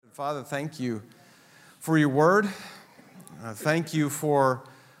Father, thank you for your word. Thank you for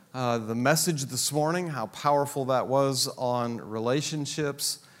the message this morning, how powerful that was on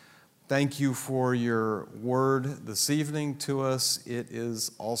relationships. Thank you for your word this evening to us. It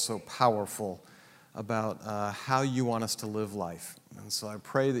is also powerful about how you want us to live life. And so I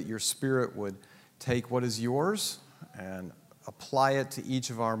pray that your Spirit would take what is yours and apply it to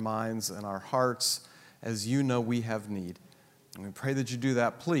each of our minds and our hearts as you know we have need. And we pray that you do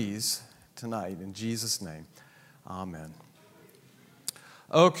that, please, tonight, in Jesus' name. Amen.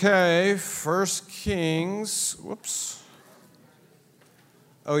 Okay, 1 Kings, whoops.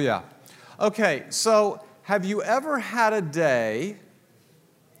 Oh, yeah. Okay, so have you ever had a day,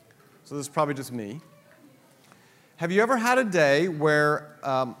 so this is probably just me, have you ever had a day where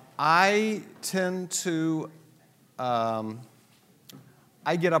I tend to, I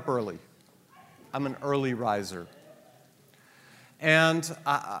get up early. I'm an early riser. And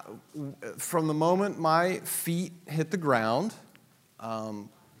from the moment my feet hit the ground,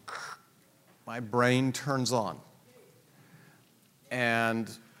 my brain turns on.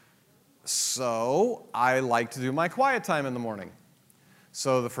 And so I like to do my quiet time in the morning.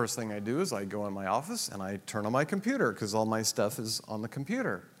 So the first thing I do is I go in my office and I turn on my computer because all my stuff is on the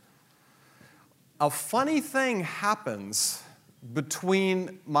computer. A funny thing happens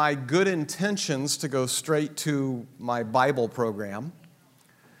between my good intentions to go straight to my Bible program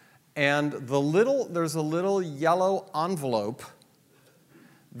and there's a little yellow envelope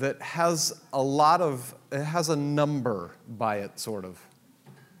that has it has a number by it, sort of.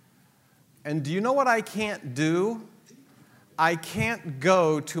 And do you know what I can't do? I can't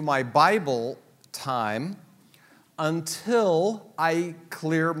go to my Bible time until I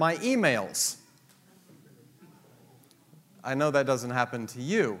clear my emails. I know that doesn't happen to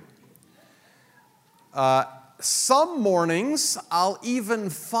you. Some mornings, I'll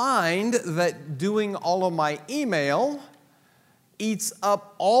even find that doing all of my email eats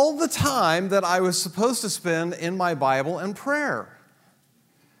up all the time that I was supposed to spend in my Bible and prayer.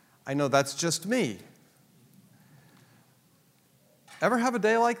 I know that's just me. Ever have a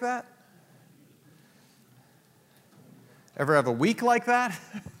day like that? Ever have a week like that?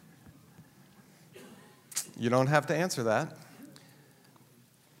 You don't have to answer that.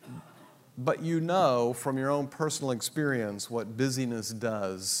 But you know from your own personal experience what busyness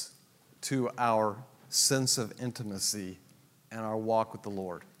does to our sense of intimacy and our walk with the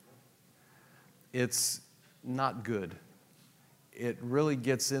Lord. It's not good. It really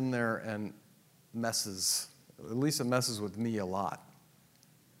gets in there and messes. At least it messes with me a lot.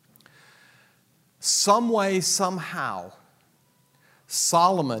 Some way, somehow,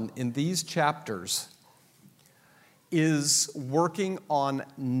 Solomon in these chapters is working on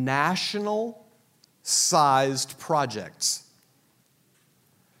national-sized projects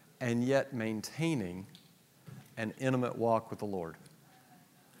and yet maintaining an intimate walk with the Lord.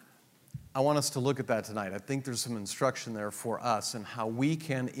 I want us to look at that tonight. I think there's some instruction there for us in how we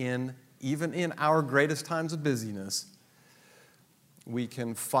can, even in our greatest times of busyness, we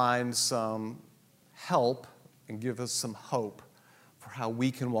can find some help and give us some hope for how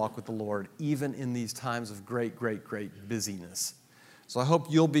we can walk with the Lord, even in these times of great, great, great busyness. So I hope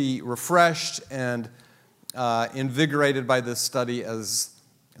you'll be refreshed and invigorated by this study as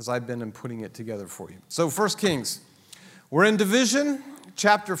I've been in putting it together for you. So 1 Kings, we're in division,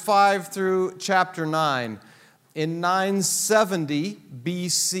 chapter 5 through chapter 9. In 970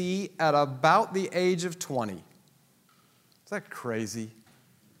 BC, at about the age of 20. Is that crazy?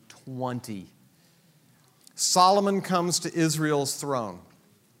 20. Solomon comes to Israel's throne.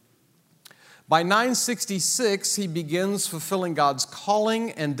 By 966, he begins fulfilling God's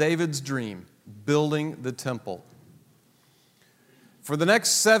calling and David's dream, building the temple. For the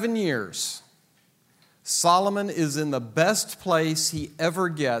next 7 years, Solomon is in the best place he ever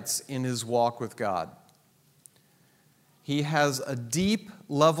gets in his walk with God. He has a deep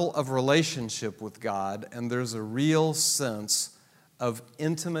level of relationship with God, and there's a real sense of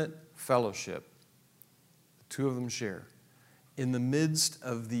intimate fellowship. Two of them share in the midst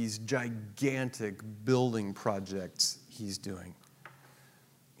of these gigantic building projects he's doing.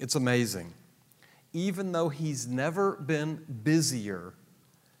 It's amazing. Even though he's never been busier,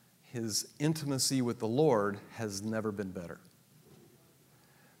 his intimacy with the Lord has never been better.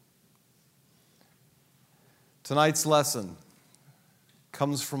 Tonight's lesson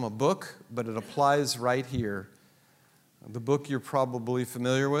comes from a book, but it applies right here. The book you're probably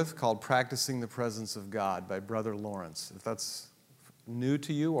familiar with called Practicing the Presence of God by Brother Lawrence. If that's new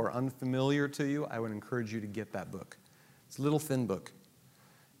to you or unfamiliar to you, I would encourage you to get that book. It's a little thin book.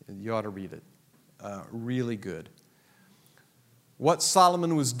 You ought to read it. Really good. What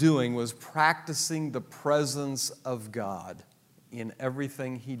Solomon was doing was practicing the presence of God in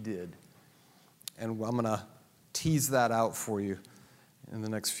everything he did. And I'm going to tease that out for you in the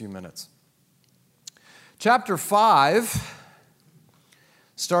next few minutes. Chapter 5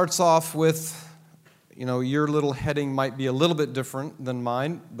 starts off with, your little heading might be a little bit different than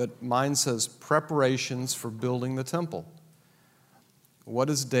mine, but mine says preparations for building the temple. What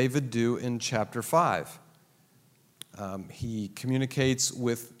does David do in chapter 5? He communicates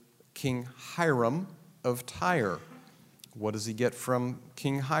with King Hiram of Tyre. What does he get from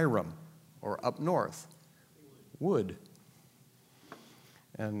King Hiram, or up north? Wood.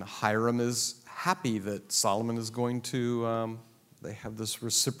 And Hiram is happy that Solomon is going to, they have this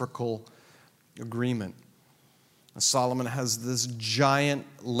reciprocal agreement. Solomon has this giant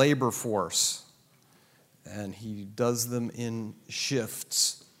labor force, and he does them in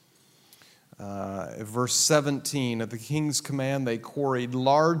shifts. Verse 17, at the king's command, they quarried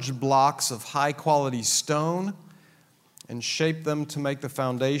large blocks of high-quality stone and shaped them to make the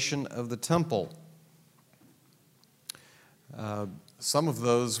foundation of the temple. Some of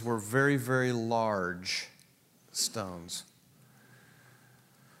those were very, very large stones.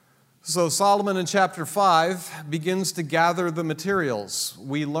 So Solomon in chapter 5 begins to gather the materials.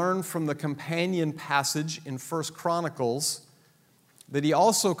 We learn from the companion passage in 1 Chronicles that he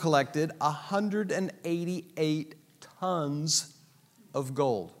also collected 188 tons of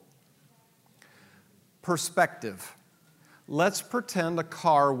gold. Perspective. Let's pretend a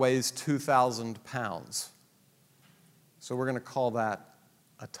car weighs 2,000 pounds. So we're going to call that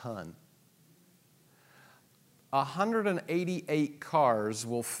a ton. 188 cars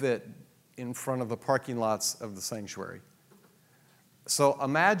will fit in front of the parking lots of the sanctuary. So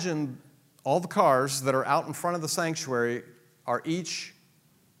imagine all the cars that are out in front of the sanctuary are each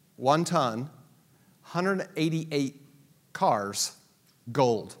 1 ton, 188 cars,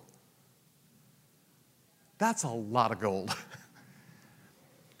 gold. That's a lot of gold.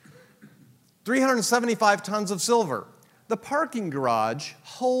 375 tons of silver. The parking garage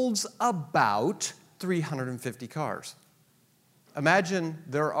holds about 350 cars. Imagine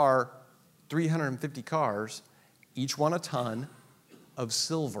there are 350 cars, each one a ton of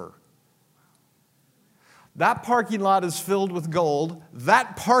silver. That parking lot is filled with gold.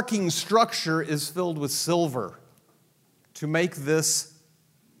 That parking structure is filled with silver to make this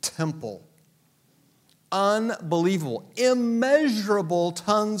temple. Unbelievable. Immeasurable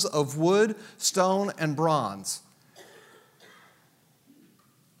tons of wood, stone, and bronze.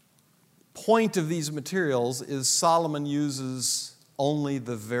 Point of these materials is Solomon uses only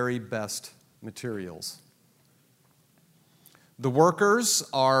the very best materials. The workers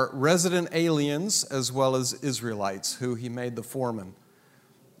are resident aliens as well as Israelites, who he made the foreman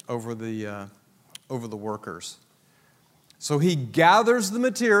over the workers. So he gathers the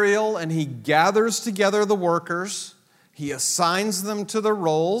material and he gathers together the workers. He assigns them to their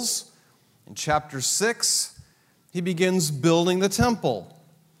roles. In chapter 6, he begins building the temple.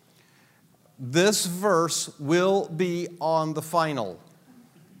 This verse will be on the final.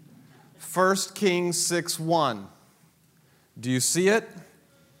 1 Kings 6:1. Do you see it?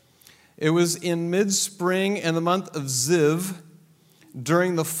 It was in mid-spring in the month of Ziv,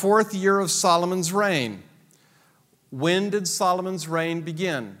 during the 4th year of Solomon's reign. When did Solomon's reign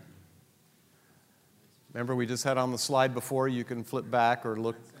begin? Remember, we just had on the slide before. You can flip back or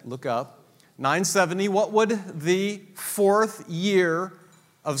look up. 970. What would the 4th year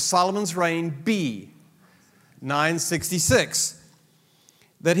of Solomon's reign be? 966.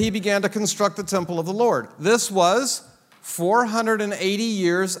 That he began to construct the temple of the Lord. This was 480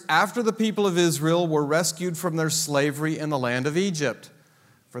 years after the people of Israel were rescued from their slavery in the land of Egypt.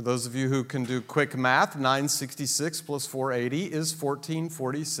 For those of you who can do quick math, 966 plus 480 is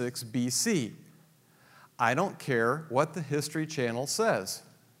 1446 BC. I don't care what the History Channel says.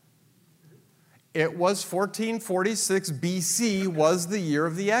 It was 1446 BC was the year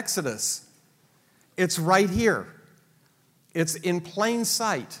of the Exodus. It's right here. It's in plain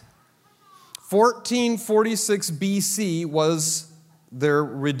sight. 1446 BC was their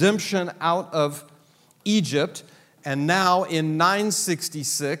redemption out of Egypt, and now in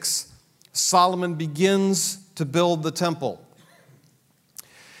 966, Solomon begins to build the temple.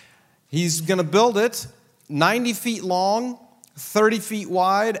 He's going to build it 90 feet long, 30 feet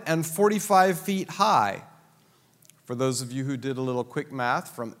wide, and 45 feet high. For those of you who did a little quick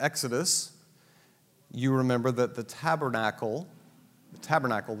math from Exodus, you remember that the tabernacle, the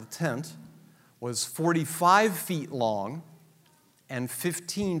tent, was 45 feet long and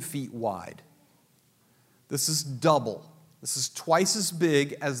 15 feet wide. This is double. This is twice as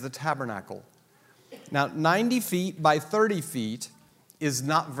big as the tabernacle. Now, 90 feet by 30 feet is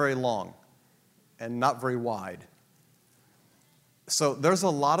not very long and not very wide. So there's a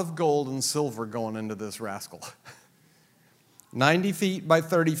lot of gold and silver going into this rascal. 90 feet by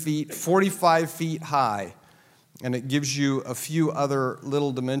 30 feet, 45 feet high. And it gives you a few other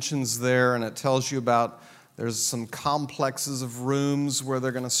little dimensions there, and it tells you about there's some complexes of rooms where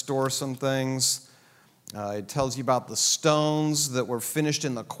they're going to store some things. It tells you about the stones that were finished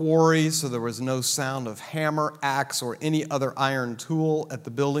in the quarry, so there was no sound of hammer, axe, or any other iron tool at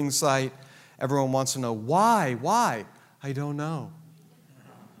the building site. Everyone wants to know, why? Why? I don't know.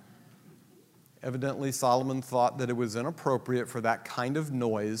 Evidently, Solomon thought that it was inappropriate for that kind of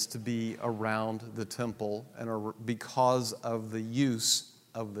noise to be around the temple and because of the use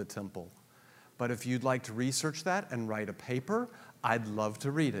of the temple. But if you'd like to research that and write a paper, I'd love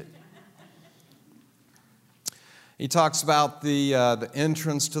to read it. He talks about the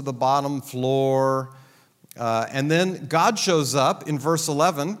entrance to the bottom floor. And then God shows up in verse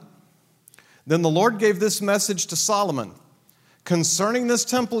 11. Then the Lord gave this message to Solomon. Concerning this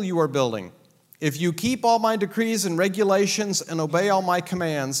temple you are building, if you keep all my decrees and regulations and obey all my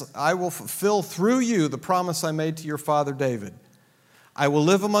commands, I will fulfill through you the promise I made to your father David. I will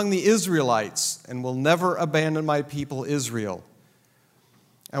live among the Israelites and will never abandon my people Israel.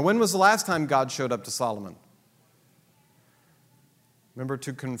 And when was the last time God showed up to Solomon? Remember,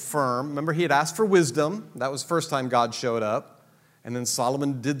 to confirm. Remember, he had asked for wisdom. That was the first time God showed up. And then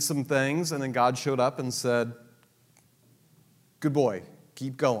Solomon did some things, and then God showed up and said, good boy,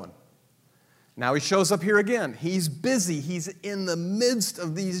 keep going. Now he shows up here again. He's busy. He's in the midst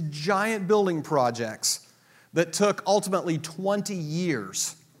of these giant building projects that took ultimately 20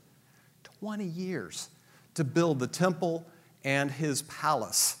 years. 20 years to build the temple and his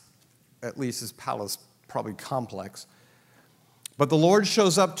palace. At least his palace, probably complex. But the Lord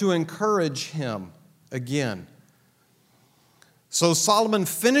shows up to encourage him again. So Solomon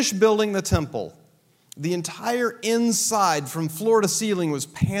finished building the temple. The entire inside from floor to ceiling was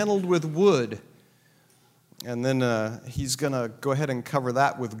paneled with wood. And then he's going to go ahead and cover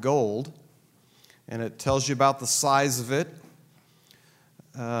that with gold. And it tells you about the size of it.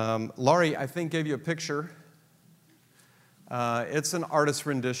 Laurie, I think, gave you a picture. It's an artist's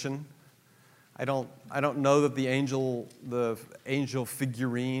rendition. I don't know that the angel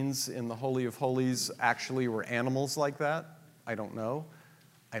figurines in the Holy of Holies actually were animals like that. I don't know.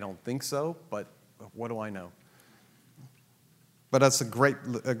 I don't think so, but what do I know? But that's a great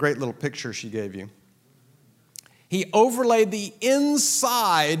little picture she gave you. He overlaid the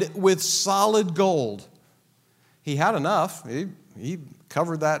inside with solid gold. He had enough. He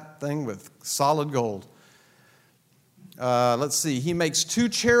covered that thing with solid gold. Let's see. He makes 2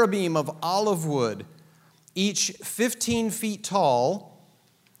 cherubim of olive wood, each 15 feet tall,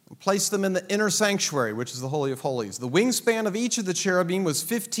 and placed them in the inner sanctuary, which is the Holy of Holies. The wingspan of each of the cherubim was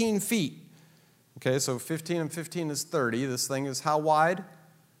 15 feet. Okay, so 15 and 15 is 30. This thing is how wide?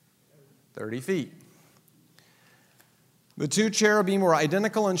 30 feet. The 2 cherubim were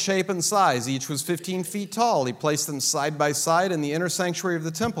identical in shape and size. Each was 15 feet tall. He placed them side by side in the inner sanctuary of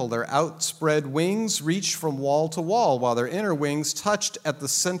the temple. Their outspread wings reached from wall to wall, while their inner wings touched at the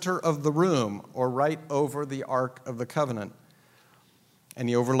center of the room, or right over the Ark of the Covenant. And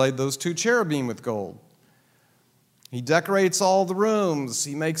he overlaid those 2 cherubim with gold. He decorates all the rooms.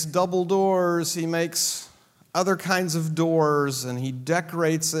 He makes double doors. He makes other kinds of doors, and he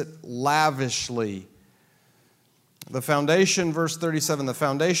decorates it lavishly. The foundation, verse 37, the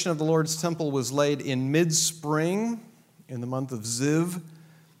foundation of the Lord's temple was laid in mid-spring in the month of Ziv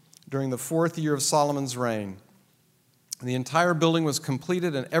during the 4th year of Solomon's reign. The entire building was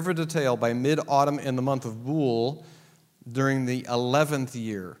completed in every detail by mid-autumn in the month of Bul during the 11th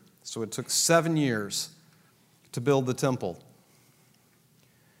year. So it took 7 years to build the temple.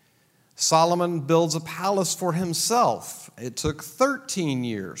 Solomon builds a palace for himself. It took 13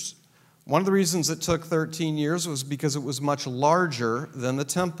 years. One of the reasons it took 13 years was because it was much larger than the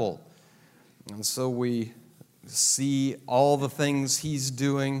temple. And so we see all the things he's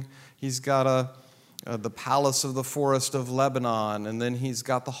doing. He's got the palace of the forest of Lebanon, and then he's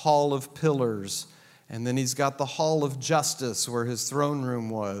got the hall of pillars, and then he's got the hall of justice where his throne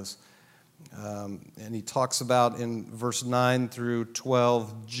room was. And he talks about in verse 9 through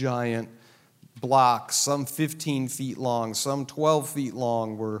 12 giant blocks, some 15 feet long, some 12 feet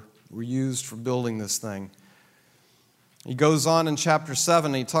long were used for building this thing. He goes on in chapter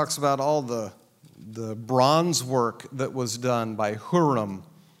 7, and he talks about all the bronze work that was done by Huram.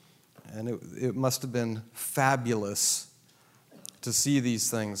 And it must have been fabulous to see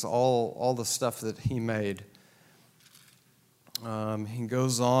these things, all the stuff that he made. He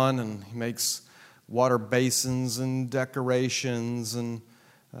goes on and he makes water basins and decorations, and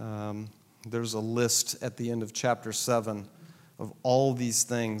there's a list at the end of chapter 7 of all these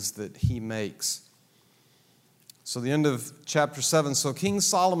things that he makes. So the end of chapter 7, so King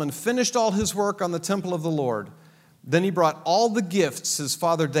Solomon finished all his work on the temple of the Lord. Then he brought all the gifts his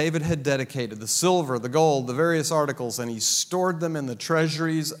father David had dedicated, the silver, the gold, the various articles, and he stored them in the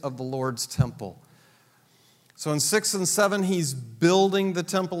treasuries of the Lord's temple. So in 6 and 7, he's building the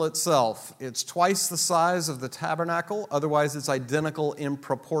temple itself. It's twice the size of the tabernacle, otherwise it's identical in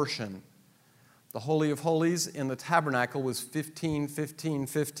proportion. The Holy of Holies in the tabernacle was 15, 15,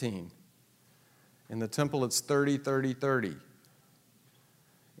 15. In the temple, it's 30, 30, 30.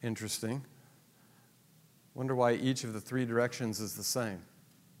 Interesting. Wonder why each of the three directions is the same.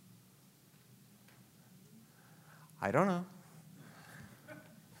 I don't know.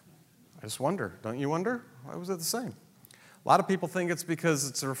 I just wonder. Don't you wonder? Why was it the same? A lot of people think it's because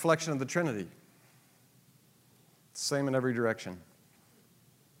it's a reflection of the Trinity. It's the same in every direction.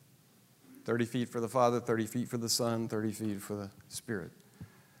 30 feet for the Father, 30 feet for the Son, 30 feet for the Spirit.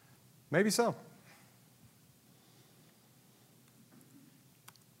 Maybe so.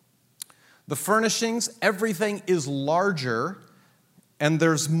 The furnishings, everything is larger, and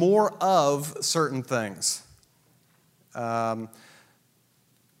there's more of certain things.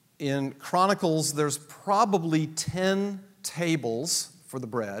 In Chronicles, there's probably 10 tables for the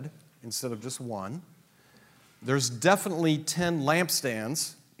bread instead of just one. There's definitely 10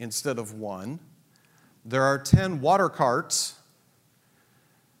 lampstands instead of one. There are 10 water carts.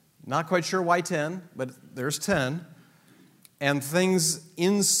 Not quite sure why 10, but there's 10. And things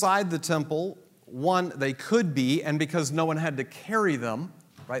inside the temple, one, they could be, and because no one had to carry them,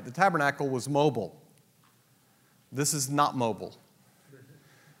 right? The tabernacle was mobile. This is not mobile.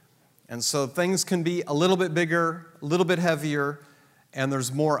 And so things can be a little bit bigger, a little bit heavier, and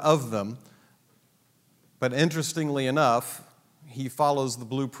there's more of them. But interestingly enough, he follows the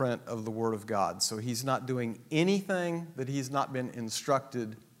blueprint of the Word of God. So he's not doing anything that he's not been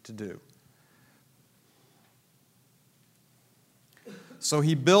instructed to do. So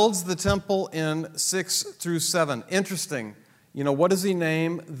he builds the temple in 6 through 7. Interesting. You know, what does he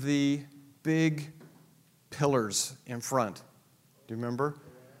name the big pillars in front? Do you remember?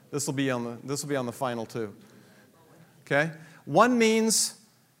 This will be on the final two. Okay? One means,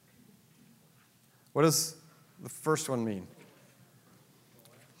 what does the first one mean?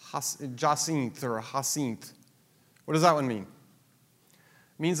 Jacinth or Hacinth. What does that one mean?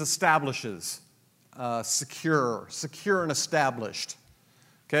 It means establishes, secure and established.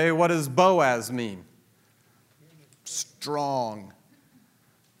 Okay, what does Boaz mean? Strong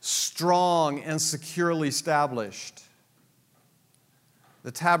and securely established.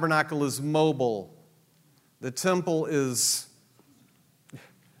 The tabernacle is mobile. The temple is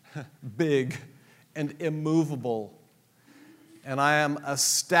big and immovable. And I am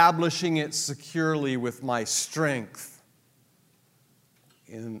establishing it securely with my strength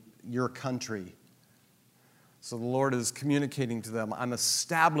in your country. So the Lord is communicating to them, I'm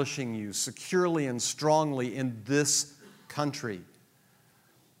establishing you securely and strongly in this country.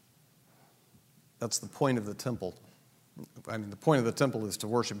 That's the point of the temple. I mean, the point of the temple is to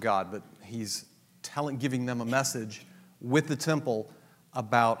worship God, but he's giving them a message with the temple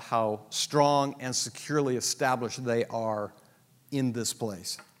about how strong and securely established they are in this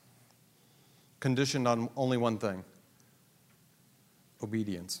place. Conditioned on only one thing: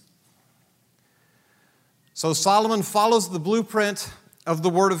 obedience. So Solomon follows the blueprint of the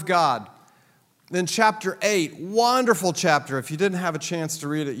Word of God. Then chapter 8, wonderful chapter. If you didn't have a chance to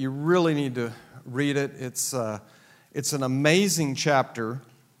read it, you really need to read it. It's an amazing chapter.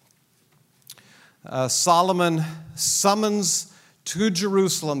 Solomon summons to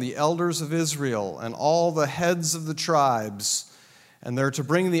Jerusalem the elders of Israel and all the heads of the tribes, and they're to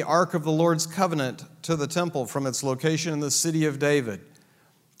bring the ark of the Lord's covenant to the temple from its location in the city of David.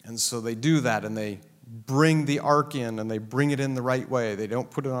 And so they do that, and they bring the ark in, and they bring it in the right way. They don't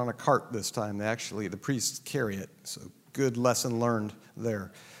put it on a cart this time. The priests carry it. So good lesson learned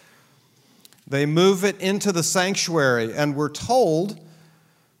there. They move it into the sanctuary, and we're told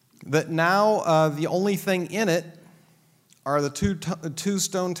that now the only thing in it are the two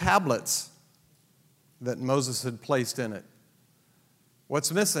stone tablets that Moses had placed in it.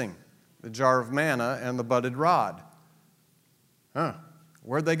 What's missing? The jar of manna and the budded rod.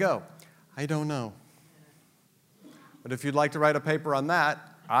 Where'd they go? I don't know. But if you'd like to write a paper on that,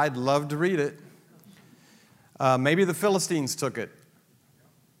 I'd love to read it. Maybe the Philistines took it.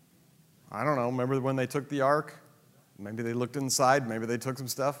 I don't know. Remember when they took the ark? Maybe they looked inside. Maybe they took some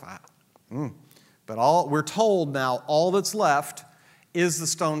stuff. But we're told now all that's left is the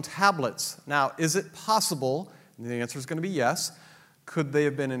stone tablets. Now, is it possible? And the answer is going to be yes. Could they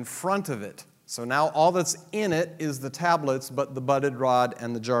have been in front of it? So now all that's in it is the tablets, but the budded rod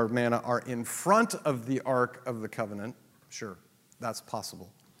and the jar of manna are in front of the Ark of the Covenant. Sure, that's possible.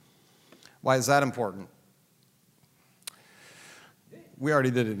 Why is that important? We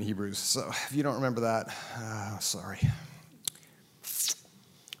already did it in Hebrews, so if you don't remember that, sorry.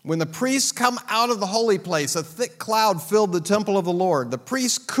 When the priests come out of the holy place, a thick cloud filled the temple of the Lord. The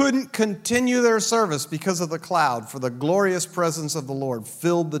priests couldn't continue their service because of the cloud, for the glorious presence of the Lord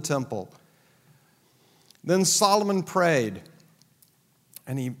filled the temple. Then Solomon prayed,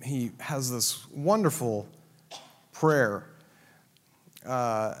 and he has this wonderful prayer.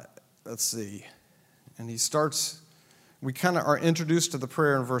 Let's see. And he starts, we kind of are introduced to the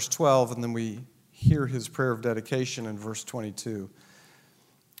prayer in verse 12, and then we hear his prayer of dedication in verse 22.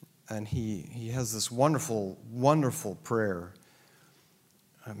 And he has this wonderful, wonderful prayer.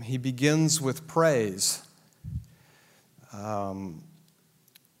 He begins with praise.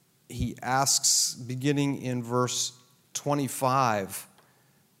 He asks, beginning in verse 25,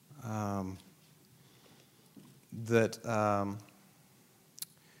 that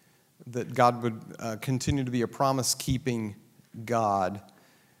God would continue to be a promise-keeping God.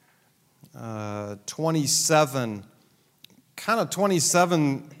 27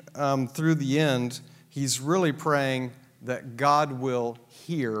 through the end, he's really praying that God will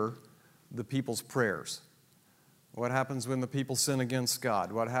hear the people's prayers. What happens when the people sin against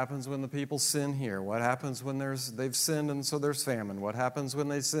God? What happens when the people sin here? What happens when they've sinned and so there's famine? What happens when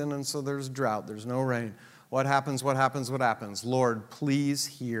they sin and so there's drought? There's no rain. What happens? Lord, please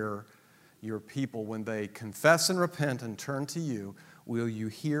hear your people when they confess and repent and turn to you. Will you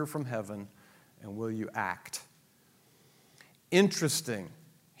hear from heaven and will you act? Interesting.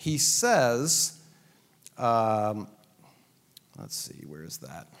 He says, let's see, where is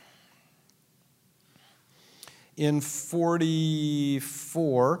that? In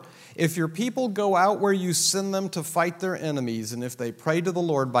 44, if your people go out where you send them to fight their enemies, and if they pray to the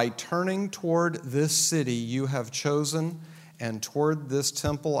Lord by turning toward this city you have chosen and toward this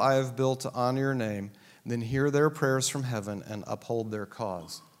temple I have built to honor your name, then hear their prayers from heaven and uphold their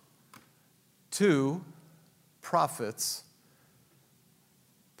cause. 2 prophets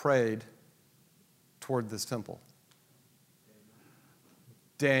prayed toward this temple.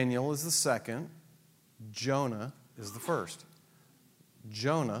 Daniel is the second. Jonah is the first.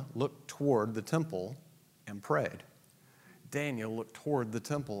 Jonah looked toward the temple and prayed. Daniel looked toward the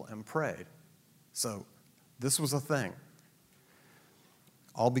temple and prayed. So this was a thing.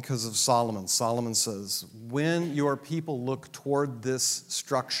 All because of Solomon. Solomon says, when your people look toward this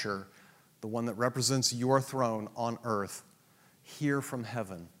structure, the one that represents your throne on earth, hear from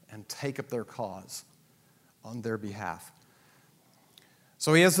heaven and take up their cause on their behalf.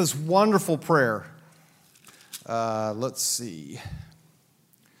 So he has this wonderful prayer. Let's see.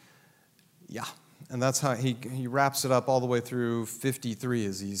 Yeah, and that's how he wraps it up all the way through 53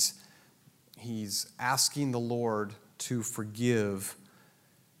 as he's asking the Lord to forgive.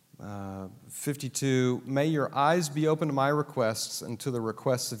 52, may your eyes be open to my requests and to the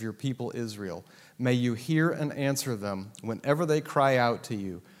requests of your people Israel. May you hear and answer them whenever they cry out to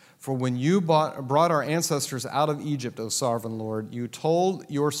you. For when you brought our ancestors out of Egypt, O sovereign Lord, you told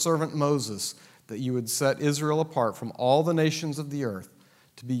your servant Moses that you would set Israel apart from all the nations of the earth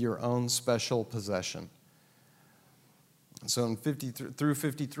to be your own special possession. So in 50 through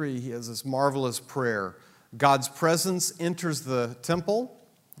 53, he has this marvelous prayer. God's presence enters the temple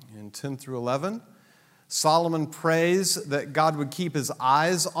in 10 through 11. Solomon prays that God would keep his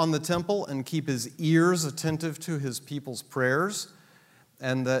eyes on the temple and keep his ears attentive to his people's prayers,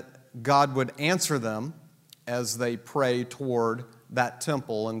 and that God would answer them as they pray toward that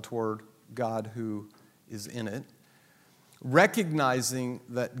temple and toward God who is in it, recognizing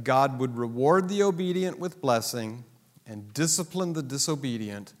that God would reward the obedient with blessing and discipline the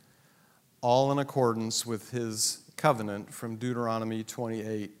disobedient, all in accordance with his covenant from Deuteronomy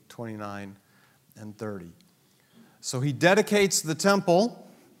 28, 29, and 30. So he dedicates the temple.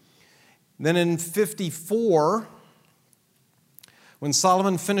 Then in 54, when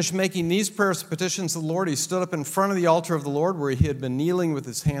Solomon finished making these prayers and petitions to the Lord, he stood up in front of the altar of the Lord where he had been kneeling with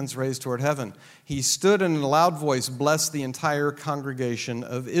his hands raised toward heaven. He stood and in a loud voice blessed the entire congregation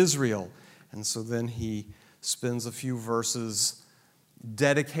of Israel. And so then he spends a few verses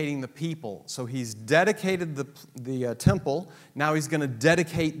dedicating the people. So he's dedicated the temple. Now he's going to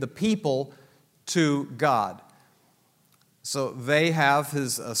dedicate the people to God. So they have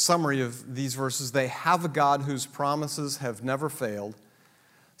his summary of these verses. They have a God whose promises have never failed.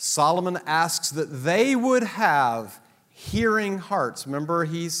 Solomon asks that they would have hearing hearts. Remember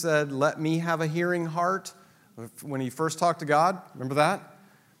he said, let me have a hearing heart when he first talked to God? Remember that?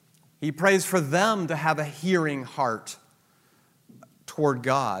 He prays for them to have a hearing heart toward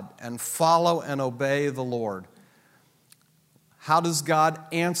God and follow and obey the Lord. How does God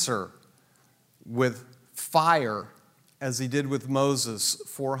answer? With fire, as he did with Moses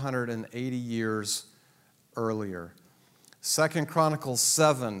 480 years earlier. 2 Chronicles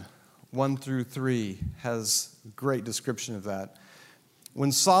 7, 1 through 3 has a great description of that.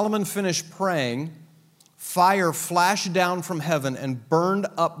 When Solomon finished praying, fire flashed down from heaven and burned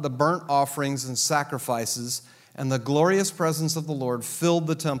up the burnt offerings and sacrifices, and the glorious presence of the Lord filled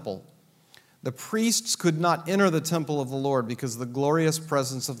the temple. The priests could not enter the temple of the Lord because the glorious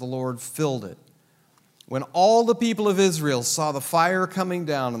presence of the Lord filled it. When all the people of Israel saw the fire coming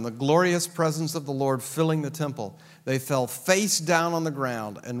down and the glorious presence of the Lord filling the temple, they fell face down on the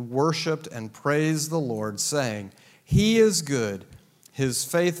ground and worshiped and praised the Lord, saying, He is good, His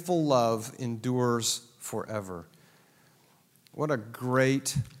faithful love endures forever. What a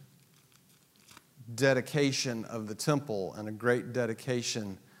great dedication of the temple and a great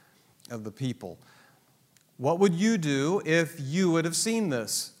dedication of the people. What would you do if you would have seen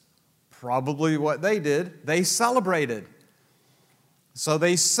this? Probably what they did. They celebrated. So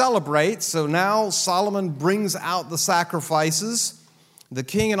they celebrate. So now Solomon brings out the sacrifices. The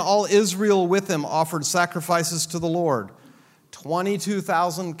king and all Israel with him offered sacrifices to the Lord.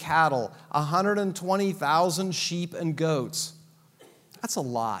 22,000 cattle, 120,000 sheep and goats. That's a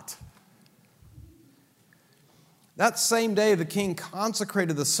lot. That same day, the king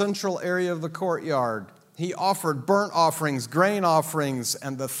consecrated the central area of the courtyard. He offered burnt offerings, grain offerings,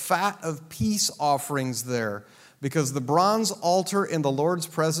 and the fat of peace offerings there, because the bronze altar in the Lord's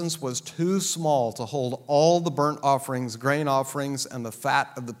presence was too small to hold all the burnt offerings, grain offerings, and the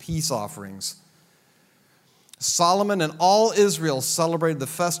fat of the peace offerings. Solomon and all Israel celebrated the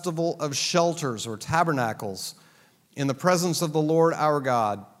festival of shelters or tabernacles in the presence of the Lord our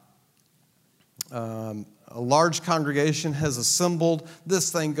God. A large congregation has assembled. This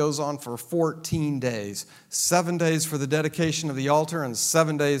thing goes on for 14 days. 7 days for the dedication of the altar and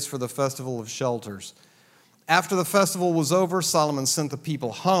 7 days for the festival of shelters. After the festival was over, Solomon sent the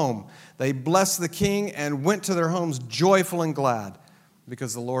people home. They blessed the king and went to their homes joyful and glad,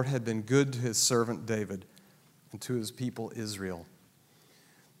 because the Lord had been good to his servant David and to his people Israel.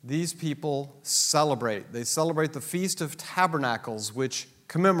 These people celebrate. They celebrate the Feast of Tabernacles, which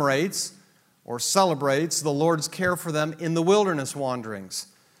commemorates or celebrates the Lord's care for them in the wilderness wanderings.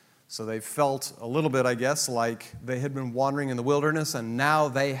 So they felt a little bit, I guess, like they had been wandering in the wilderness, and now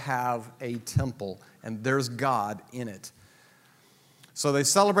they have a temple, and there's God in it. So they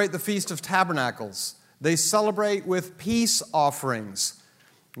celebrate the Feast of Tabernacles. They celebrate with peace offerings.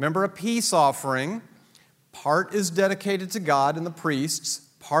 Remember, a peace offering, part is dedicated to God and the priests,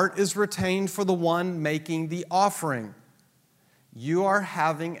 part is retained for the one making the offering. You are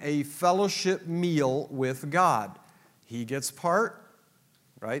having a fellowship meal with God. He gets part,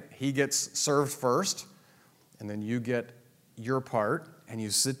 right? He gets served first, and then you get your part, and you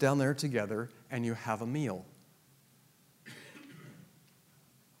sit down there together, and you have a meal.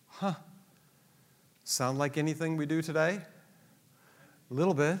 Sound like anything we do today? A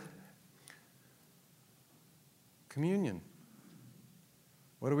little bit. Communion.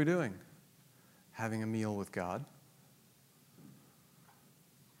 What are we doing? Having a meal with God.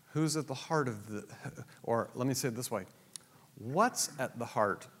 Who's at the heart of the, or let me say it this way, what's at the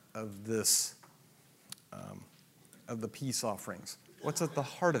heart of this, of the peace offerings? What's at the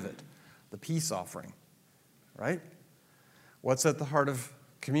heart of it? The peace offering, right? What's at the heart of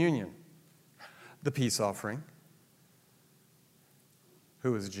communion? The peace offering.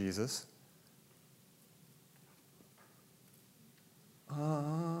 Who is Jesus?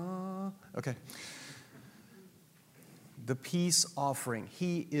 Okay. The peace offering.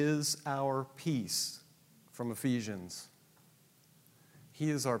 He is our peace, from Ephesians. He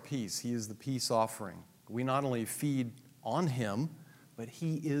is our peace. He is the peace offering. We not only feed on Him, but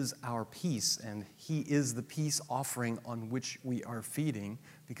He is our peace, and He is the peace offering on which we are feeding,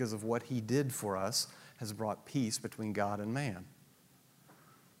 because of what He did for us has brought peace between God and man.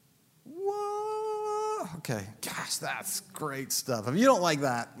 Whoa! Okay, gosh, that's great stuff. If you don't like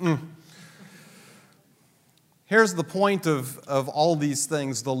that, Here's the point of all these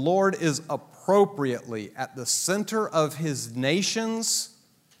things. The Lord is appropriately at the center of His nations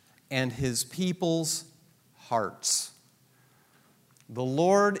and His people's hearts. The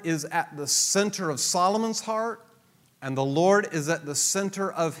Lord is at the center of Solomon's heart, and the Lord is at the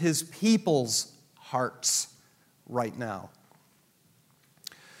center of His people's hearts right now.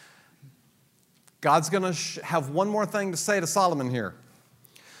 God's going to have one more thing to say to Solomon here.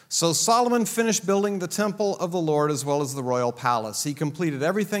 So Solomon finished building the temple of the Lord as well as the royal palace. He completed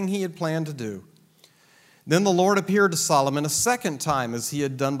everything he had planned to do. Then the Lord appeared to Solomon a second time as he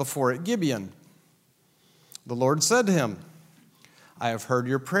had done before at Gibeon. The Lord said to him, I have heard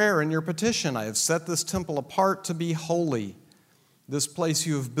your prayer and your petition. I have set this temple apart to be holy. This place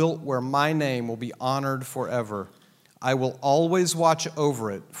you have built where my name will be honored forever. I will always watch over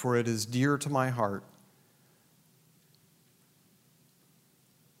it, for it is dear to my heart.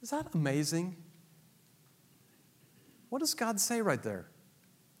 Is that amazing? What does God say right there?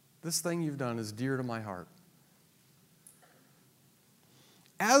 This thing you've done is dear to my heart.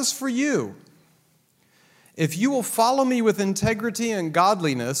 As for you, if you will follow me with integrity and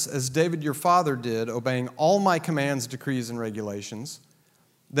godliness, as David your father did, obeying all my commands, decrees, and regulations,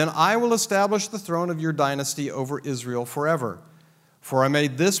 then I will establish the throne of your dynasty over Israel forever. For I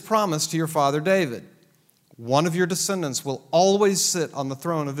made this promise to your father David. One of your descendants will always sit on the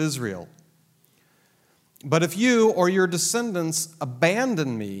throne of Israel. But if you or your descendants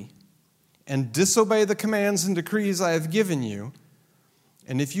abandon me and disobey the commands and decrees I have given you,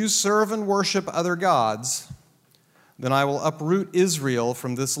 and if you serve and worship other gods, then I will uproot Israel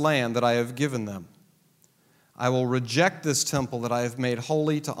from this land that I have given them. I will reject this temple that I have made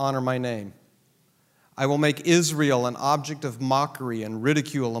holy to honor my name. I will make Israel an object of mockery and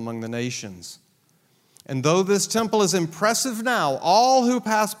ridicule among the nations. And though this temple is impressive now, all who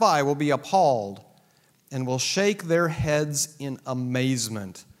pass by will be appalled and will shake their heads in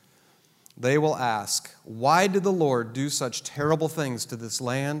amazement. They will ask, why did the Lord do such terrible things to this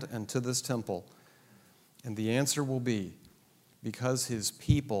land and to this temple? And the answer will be, because his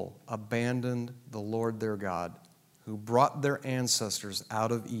people abandoned the Lord their God, who brought their ancestors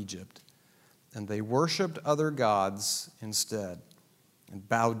out of Egypt, and they worshiped other gods instead and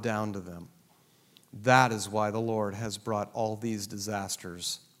bowed down to them. That is why the Lord has brought all these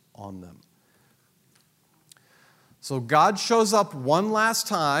disasters on them. So God shows up one last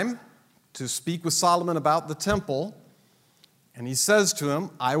time to speak with Solomon about the temple, and he says to him,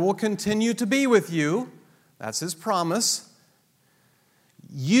 I will continue to be with you. That's his promise.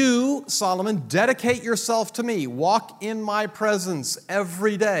 You, Solomon, dedicate yourself to me. Walk in my presence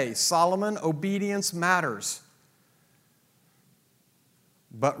every day. Solomon, obedience matters.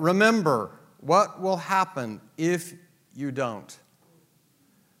 But remember, what will happen if you don't?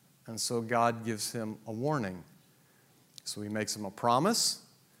 And so God gives him a warning. So he makes him a promise,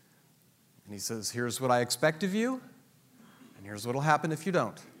 and he says, here's what I expect of you, and here's what will happen if you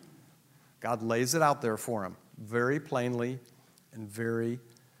don't. God lays it out there for him very plainly and very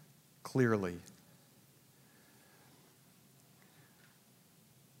clearly.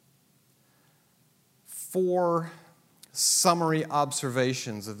 Four summary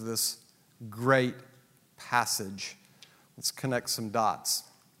observations of this great passage. Let's connect some dots.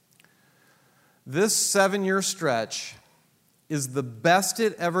 This 7-year stretch is the best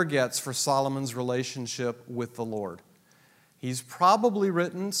it ever gets for Solomon's relationship with the Lord. He's probably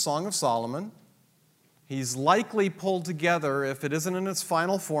written Song of Solomon. He's likely pulled together, if it isn't in its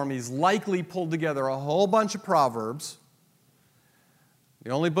final form, he's likely pulled together a whole bunch of Proverbs.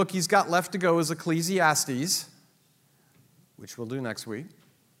 The only book he's got left to go is Ecclesiastes, which we'll do next week.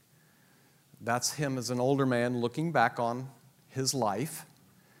 That's him as an older man looking back on his life.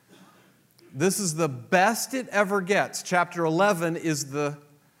 This is the best it ever gets. Chapter 11 is the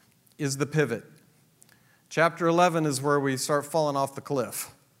pivot. Chapter 11 is where we start falling off the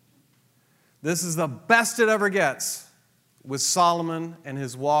cliff. This is the best it ever gets with Solomon and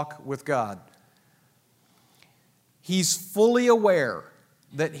his walk with God. He's fully aware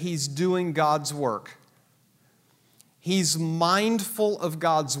that he's doing God's work. He's mindful of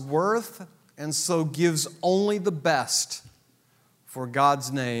God's worth and so gives only the best for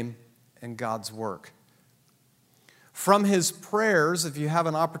God's name and God's work. From his prayers, if you have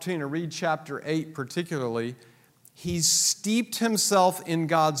an opportunity to read chapter 8 particularly, he's steeped himself in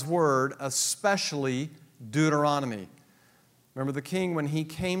God's word, especially Deuteronomy. Remember, the king, when he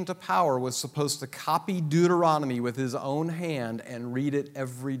came to power, was supposed to copy Deuteronomy with his own hand and read it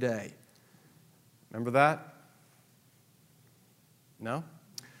every day. Remember that? No?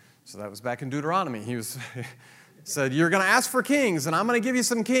 So that was back in Deuteronomy. He said, you're going to ask for kings, and I'm going to give you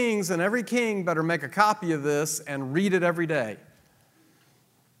some kings, and every king better make a copy of this and read it every day.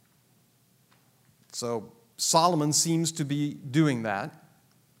 So Solomon seems to be doing that.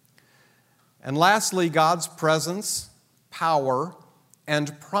 And lastly, God's presence, power,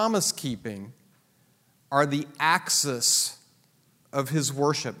 and promise-keeping are the axis of his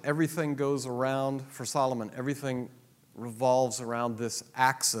worship. Everything goes around, for Solomon, everything revolves around this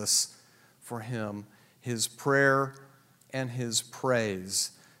axis for him, his prayer and his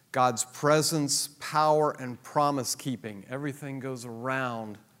praise. God's presence, power, and promise keeping. Everything goes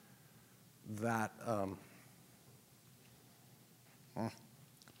around that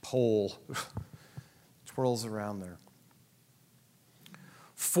pole. Twirls around there.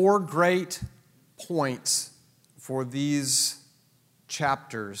 4 great points for these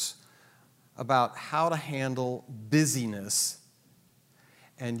chapters about how to handle busyness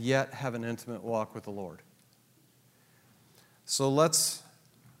and yet have an intimate walk with the Lord. So let's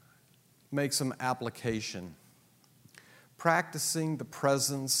make some application. Practicing the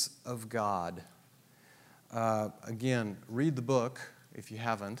presence of God. Again, read the book if you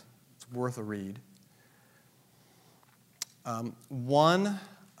haven't. It's worth a read. One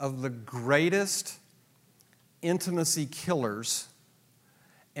of the greatest intimacy killers,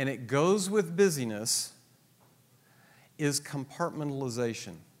 and it goes with busyness, is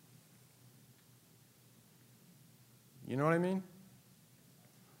compartmentalization. You know what I mean?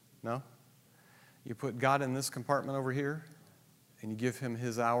 No? You put God in this compartment over here, and you give him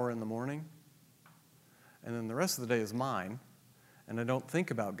his hour in the morning, and then the rest of the day is mine, and I don't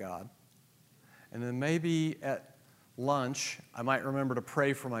think about God. And then maybe at lunch, I might remember to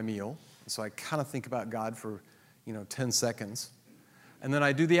pray for my meal, so I kind of think about God for, 10 seconds. And then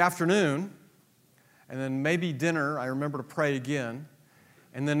I do the afternoon, and then maybe dinner, I remember to pray again.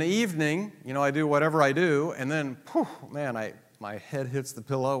 And then the evening, I do whatever I do, and then, my head hits the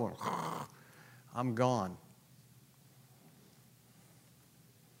pillow, and I'm gone.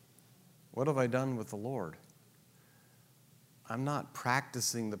 What have I done with the Lord? I'm not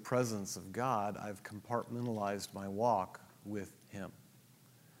practicing the presence of God. I've compartmentalized my walk with him.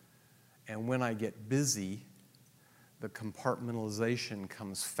 And when I get busy, the compartmentalization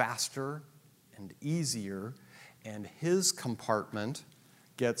comes faster and easier, and his compartment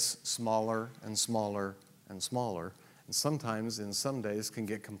gets smaller and smaller and smaller, and sometimes in some days can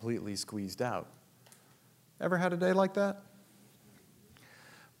get completely squeezed out. Ever had a day like that?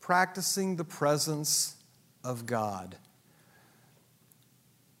 Practicing the presence of God.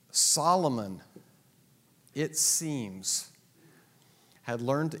 Solomon, it seems, had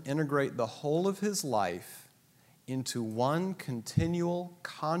learned to integrate the whole of his life into one continual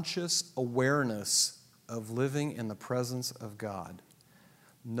conscious awareness of living in the presence of God.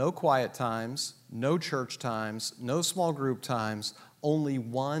 No quiet times, no church times, no small group times, only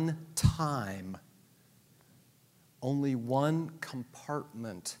one time. Only one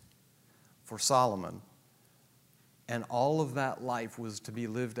compartment for Solomon. And all of that life was to be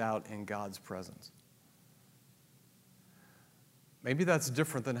lived out in God's presence. Maybe that's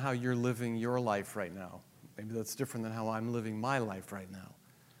different than how you're living your life right now. Maybe that's different than how I'm living my life right now.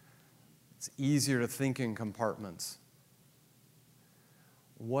 It's easier to think in compartments.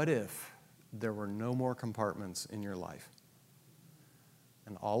 What if there were no more compartments in your life?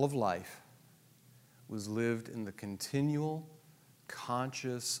 And all of life was lived in the continual,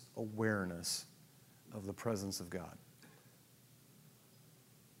 conscious awareness of the presence of God.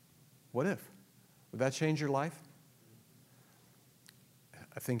 What if? Would that change your life?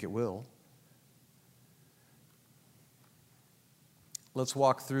 I think it will. Let's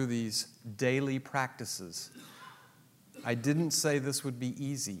walk through these daily practices. I didn't say this would be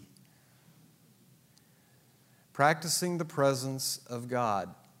easy. Practicing the presence of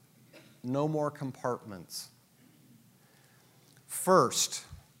God. No more compartments. First,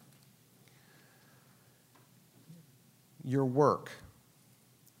 your work.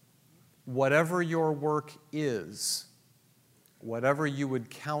 Whatever your work is, whatever you would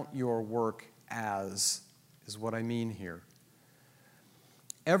count your work as, is what I mean here.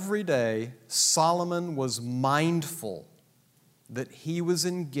 Every day, Solomon was mindful that he was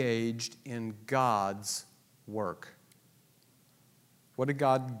engaged in God's work. What did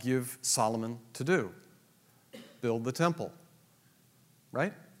God give Solomon to do? Build the temple,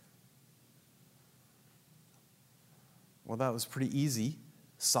 right? Well, that was pretty easy.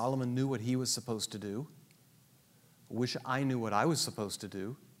 Solomon knew what he was supposed to do. Wish I knew what I was supposed to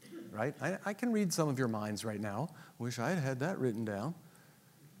do, right? I can read some of your minds right now. Wish I had had that written down.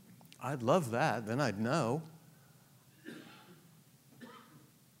 I'd love that, then I'd know.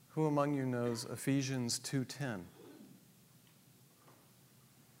 Who among you knows Ephesians 2:10?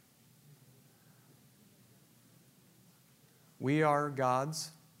 We are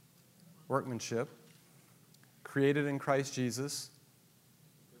God's workmanship, created in Christ Jesus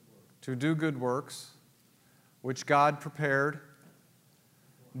to do good works, which God prepared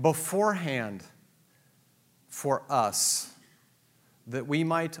beforehand for us, that we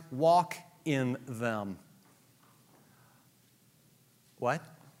might walk in them. What?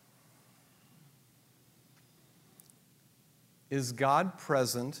 Is God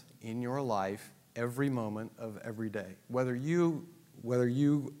present in your life every moment of every day? Whether you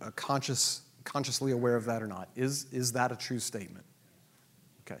are consciously aware of that or not, is that a true statement?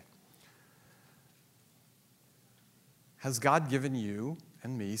 Okay. Has God given you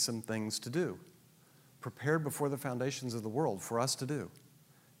and me some things to do, prepared before the foundations of the world for us to do?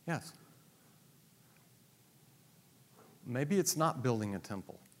 Yes. Maybe it's not building a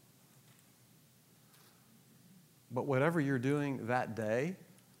temple. But whatever you're doing that day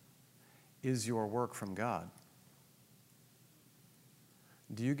is your work from God.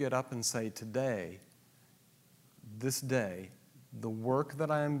 Do you get up and say, today, this day, the work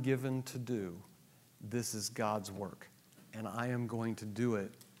that I am given to do, this is God's work, and I am going to do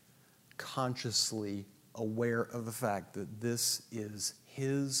it consciously aware of the fact that this is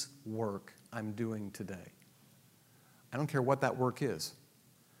His work I'm doing today. I don't care what that work is.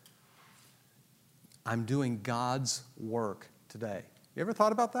 I'm doing God's work today. You ever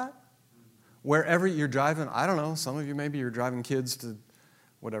thought about that? Wherever you're driving, I don't know, some of you maybe you're driving kids to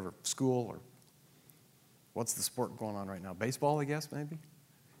whatever, school, or what's the sport going on right now? Baseball, I guess, maybe?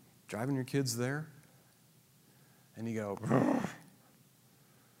 Driving your kids there, and you go, "Grr."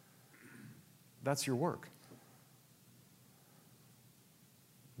 That's your work.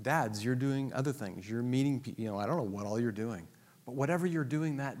 Dads, you're doing other things. You're meeting people. I don't know what all you're doing. But whatever you're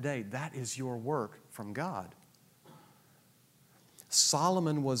doing that day, that is your work from God.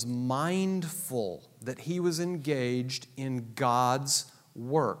 Solomon was mindful that he was engaged in God's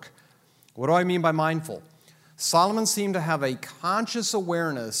work. What do I mean by mindful? Solomon seemed to have a conscious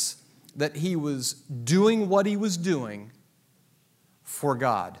awareness that he was doing what he was doing for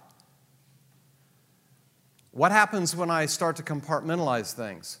God. What happens when I start to compartmentalize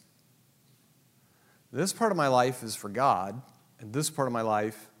things? This part of my life is for God, and this part of my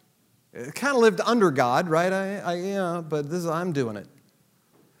life, it kind of lived under God, right? But I'm doing it.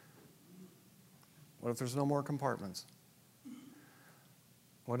 What if there's no more compartments?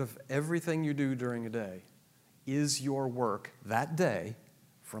 What if everything you do during a day is your work that day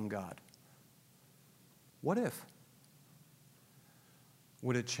from God? What if?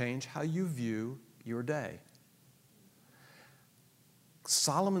 Would it change how you view your day?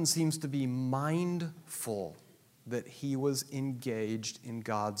 Solomon seems to be mindful that he was engaged in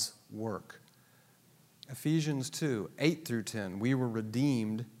God's work. Ephesians 2, 8 through 10, we were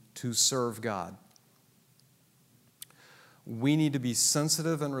redeemed to serve God. We need to be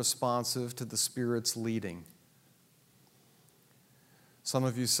sensitive and responsive to the Spirit's leading. Some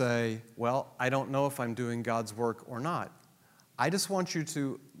of you say, well, I don't know if I'm doing God's work or not. I just want you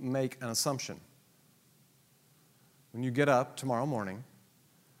to make an assumption. When you get up tomorrow morning,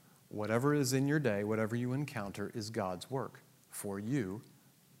 whatever is in your day, whatever you encounter, is God's work for you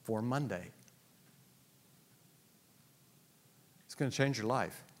for Monday. It's going to change your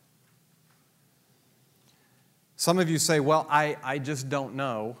life. Some of you say, well, I just don't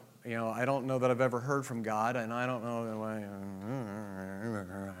know. I don't know that I've ever heard from God, and I don't know.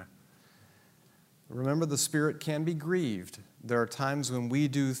 Remember, the Spirit can be grieved. There are times when we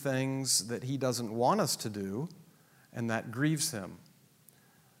do things that He doesn't want us to do, and that grieves Him.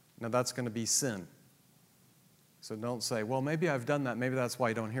 Now, that's going to be sin. So don't say, well, maybe I've done that. Maybe that's why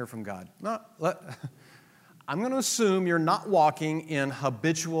you don't hear from God. No, I'm going to assume you're not walking in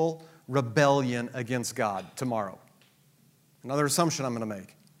habitual rebellion against God tomorrow. Another assumption I'm going to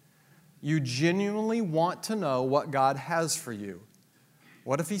make. You genuinely want to know what God has for you.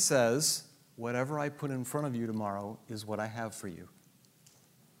 What if He says, whatever I put in front of you tomorrow is what I have for you?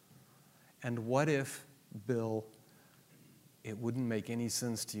 And what if, Bill, it wouldn't make any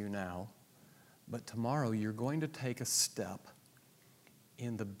sense to you now, but tomorrow you're going to take a step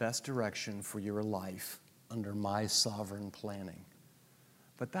in the best direction for your life under my sovereign planning.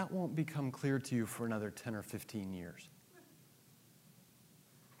 But that won't become clear to you for another 10 or 15 years.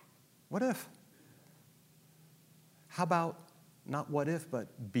 What if? How about not what if,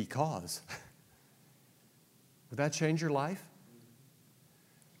 but because? Would that change your life?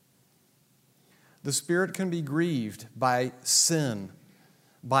 The Spirit can be grieved by sin,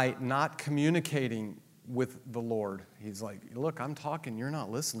 by not communicating with the Lord. He's like, look, I'm talking, you're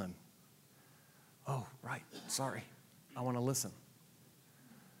not listening. Oh, right, sorry, I want to listen.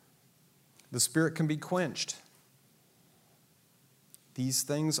 The Spirit can be quenched. These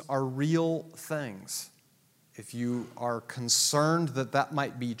things are real things. If you are concerned that that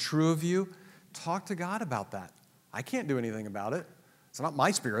might be true of you, talk to God about that. I can't do anything about it. It's not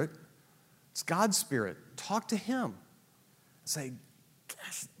my spirit. It's God's Spirit. Talk to Him. Say,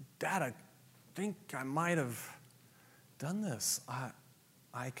 gosh, Dad, I think I might have done this.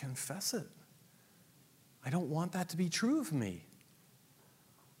 I confess it. I don't want that to be true of me.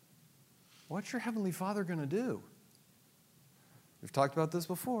 What's your Heavenly Father going to do? We've talked about this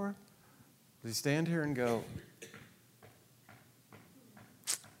before. Does he stand here and go,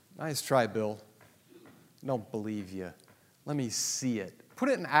 nice try, Bill. I don't believe you. Let me see it. Put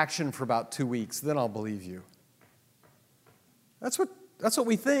it in action for about 2 weeks, then I'll believe you. That's what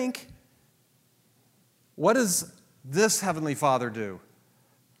we think. What does this Heavenly Father do?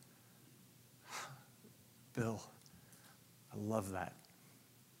 Bill, I love that.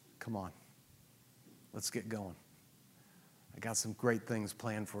 Come on. Let's get going. I got some great things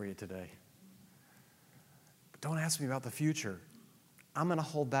planned for you today. But don't ask me about the future. I'm going to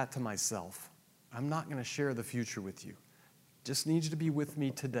hold that to myself. I'm not going to share the future with you. Just need you to be with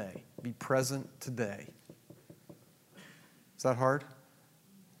me today. Be present today. Is that hard?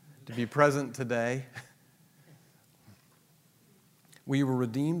 To be present today? We were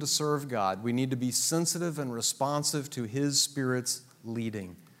redeemed to serve God. We need to be sensitive and responsive to His Spirit's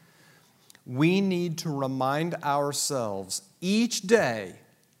leading. We need to remind ourselves each day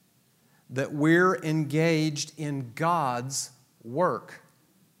that we're engaged in God's work.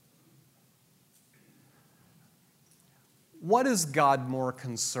 What is God more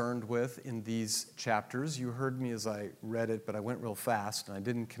concerned with in these chapters? You heard me as I read it, but I went real fast and I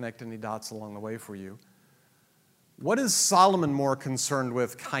didn't connect any dots along the way for you. What is Solomon more concerned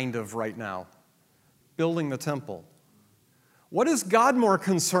with, kind of, right now? Building the temple. What is God more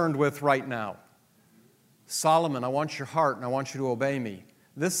concerned with right now? Solomon, I want your heart and I want you to obey me.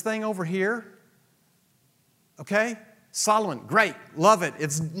 This thing over here, okay? Solomon, great, love it.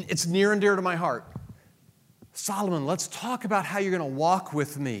 It's near and dear to my heart. Solomon, let's talk about how you're going to walk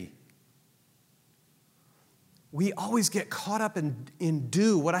with me. We always get caught up in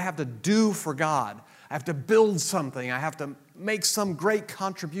do, what I have to do for God. I have to build something. I have to make some great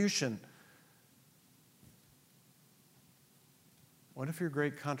contribution. What if your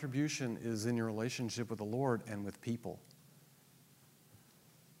great contribution is in your relationship with the Lord and with people?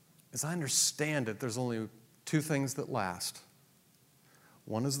 As I understand it, there's only two things that last.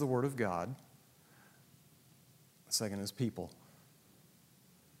 One is the Word of God. The second is people.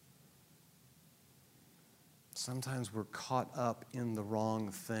 Sometimes we're caught up in the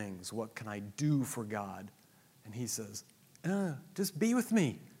wrong things. What can I do for God? And He says, just be with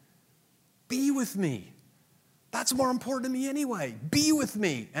me. Be with me. That's more important to me anyway. Be with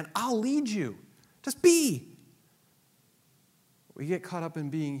me, and I'll lead you. Just be. We get caught up in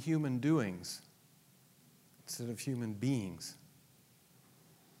being human doings instead of human beings.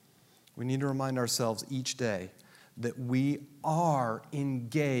 We need to remind ourselves each day that we are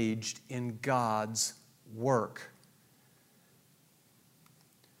engaged in God's work.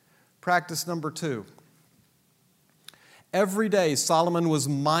 Practice number 2. Every day, Solomon was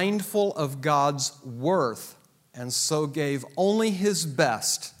mindful of God's worth and so gave only his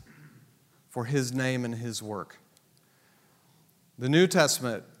best for His name and His work. The New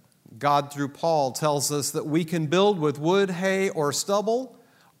Testament, God through Paul tells us that we can build with wood, hay, or stubble,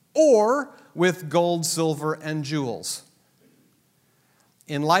 or with gold, silver, and jewels.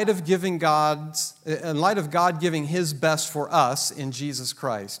 In light of God giving His best for us in Jesus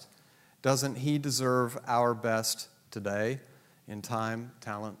Christ, doesn't He deserve our best today in time,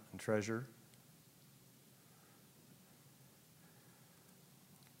 talent, and treasure?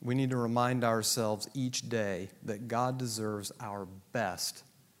 We need to remind ourselves each day that God deserves our best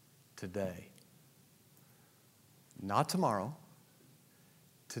today. Not tomorrow,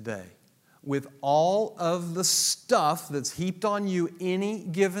 today. With all of the stuff that's heaped on you any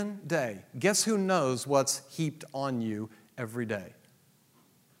given day. Guess who knows what's heaped on you every day?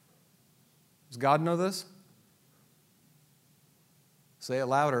 Does God know this? Say it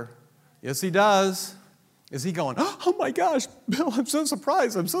louder. Yes, He does. Is He going, oh my gosh, Bill, I'm so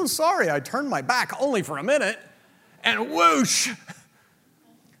surprised. I'm so sorry. I turned my back only for a minute and whoosh.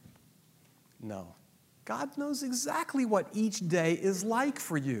 No. God knows exactly what each day is like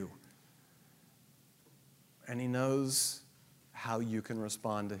for you. And He knows how you can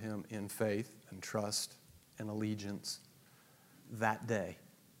respond to Him in faith and trust and allegiance that day.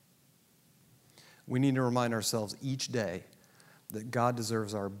 We need to remind ourselves each day that God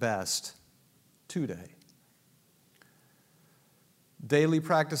deserves our best today. Daily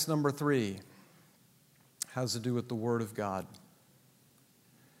practice number 3 has to do with the Word of God.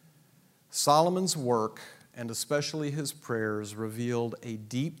 Solomon's work, and especially his prayers, revealed a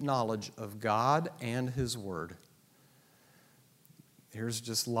deep knowledge of God and His Word. Here's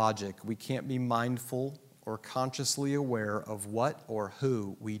just logic. We can't be mindful or consciously aware of what or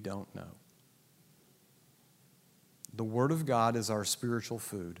who we don't know. The Word of God is our spiritual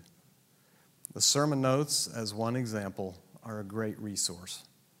food. The sermon notes, as one example, are a great resource.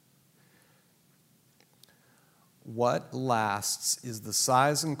 What lasts is the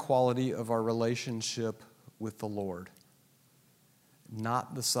size and quality of our relationship with the Lord,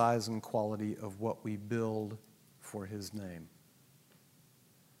 not the size and quality of what we build for His name.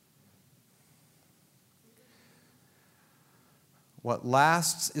 What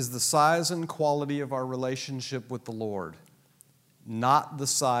lasts is the size and quality of our relationship with the Lord, not the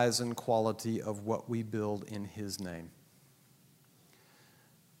size and quality of what we build in His name.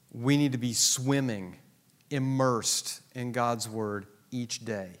 We need to be swimming, immersed in God's Word each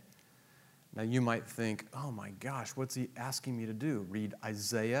day. Now you might think, oh my gosh, what's He asking me to do? Read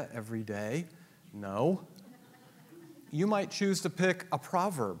Isaiah every day? No. You might choose to pick a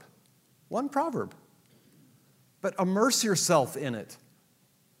proverb, one proverb, but immerse yourself in it.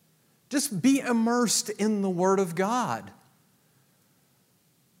 Just be immersed in the Word of God.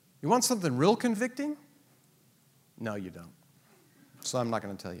 You want something real convicting? No, you don't. So I'm not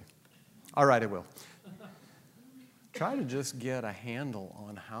going to tell you. All right, I will. Try to just get a handle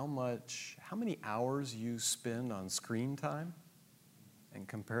on how many hours you spend on screen time and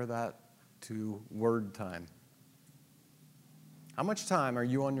compare that to word time. How much time are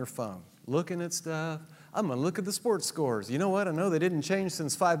you on your phone looking at stuff? I'm going to look at the sports scores. You know what? I know they didn't change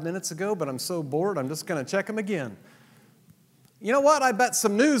since 5 minutes ago, but I'm so bored, I'm just going to check them again. You know what? I bet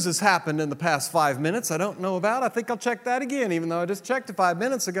some news has happened in the past 5 minutes I don't know about. I think I'll check that again, even though I just checked it 5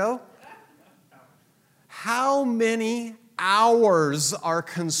 minutes ago. How many hours are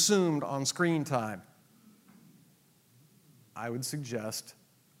consumed on screen time? I would suggest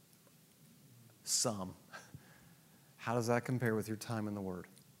some. How does that compare with your time in the Word?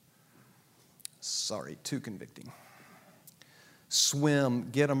 Sorry, too convicting. Swim,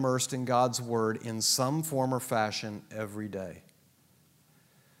 get immersed in God's Word in some form or fashion every day.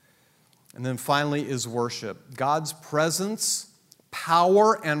 And then finally is worship. God's presence,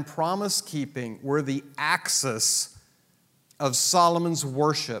 power, and promise-keeping were the axis of Solomon's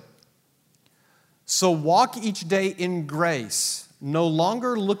worship. So walk each day in grace, no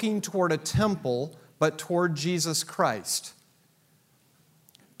longer looking toward a temple, but toward Jesus Christ.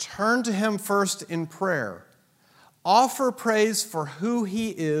 Turn to Him first in prayer. Offer praise for who He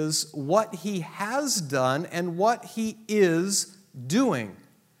is, what He has done, and what He is doing.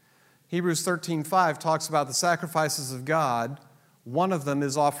 Hebrews 13:5 talks about the sacrifices of God. One of them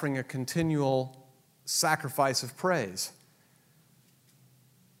is offering a continual sacrifice of praise.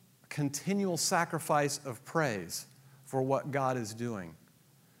 A continual sacrifice of praise for what God is doing.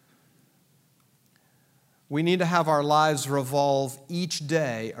 We need to have our lives revolve each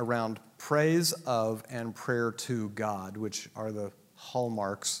day around praise of and prayer to God, which are the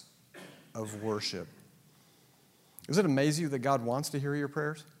hallmarks of worship. Does it amaze you that God wants to hear your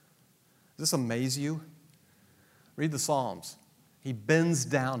prayers? Does this amaze you? Read the Psalms. He bends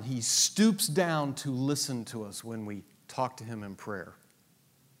down, He stoops down to listen to us when we talk to Him in prayer.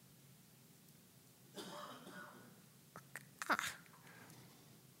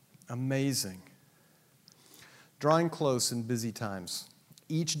 Amazing. Drawing close in busy times.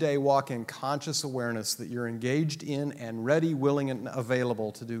 Each day walk in conscious awareness that you're engaged in and ready, willing, and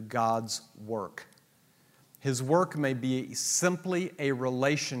available to do God's work. His work may be simply a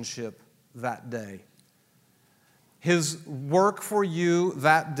relationship that day. His work for you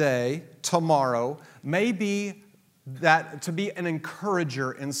that day, tomorrow, may be that to be an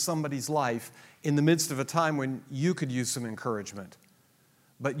encourager in somebody's life in the midst of a time when you could use some encouragement.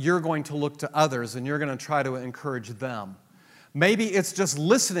 But you're going to look to others and you're going to try to encourage them. Maybe it's just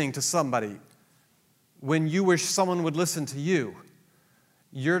listening to somebody when you wish someone would listen to you.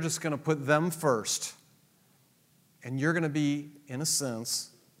 You're just going to put them first. And you're going to be, in a sense,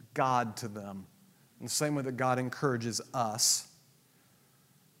 God to them. In the same way that God encourages us,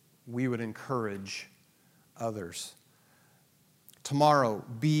 we would encourage others. Tomorrow,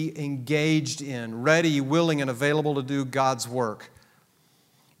 be engaged in, ready, willing, and available to do God's work.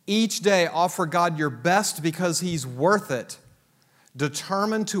 Each day, offer God your best because He's worth it.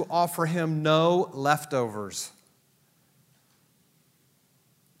 Determined to offer Him no leftovers.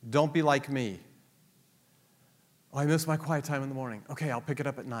 Don't be like me. Oh, I miss my quiet time in the morning. Okay, I'll pick it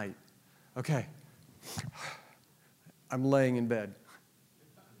up at night. Okay. I'm laying in bed.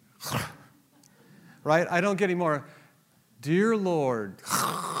 Right? I don't get any more, dear Lord,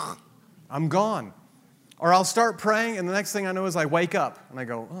 I'm gone. Or I'll start praying, and the next thing I know is I wake up, and I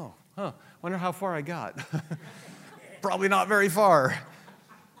go, wonder how far I got. Probably not very far.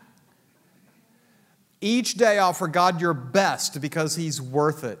 Each day offer God your best because He's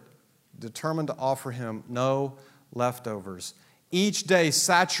worth it. Determined to offer Him no leftovers. Each day,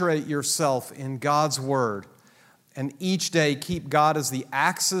 saturate yourself in God's Word. And each day, keep God as the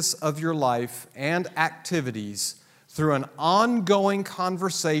axis of your life and activities through an ongoing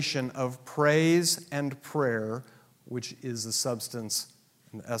conversation of praise and prayer, which is the substance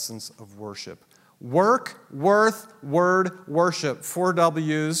and essence of worship. Work, worth, word, worship. 4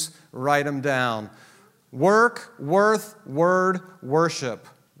 W's, write them down. Work, worth, word, worship.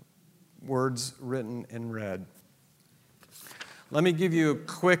 Words written in red. Let me give you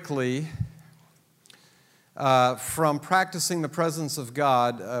quickly from Practicing the Presence of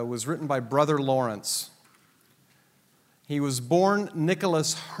God, was written by Brother Lawrence. He was born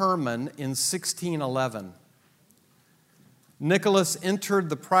Nicholas Herman in 1611. Nicholas entered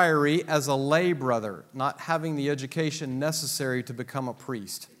the priory as a lay brother, not having the education necessary to become a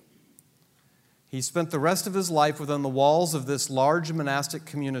priest. He spent the rest of his life within the walls of this large monastic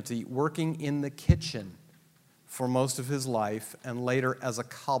community, working in the kitchen for most of his life, and later as a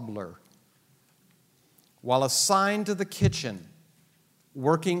cobbler. While assigned to the kitchen,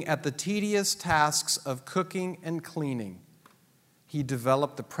 working at the tedious tasks of cooking and cleaning, he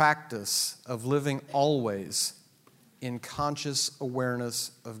developed the practice of living always in conscious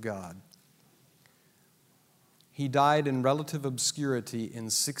awareness of God. He died in relative obscurity in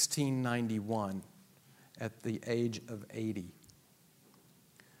 1691 at the age of 80.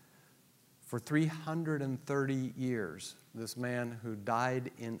 For 330 years, this man who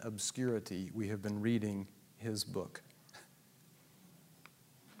died in obscurity, we have been reading his book.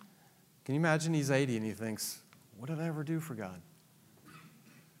 Can you imagine he's 80 and he thinks, what did I ever do for God?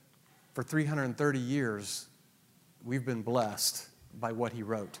 For 330 years, we've been blessed by what he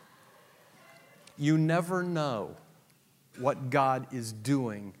wrote. You never know what God is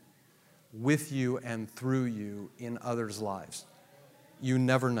doing with you and through you in others' lives. You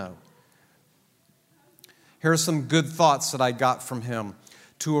never know. Here are some good thoughts that I got from him.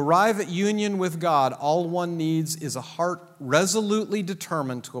 To arrive at union with God, all one needs is a heart resolutely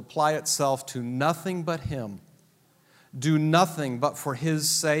determined to apply itself to nothing but Him. Do nothing but for His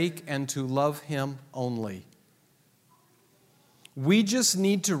sake and to love Him only. We just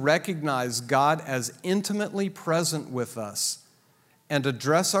need to recognize God as intimately present with us and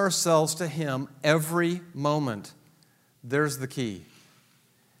address ourselves to Him every moment. There's the key.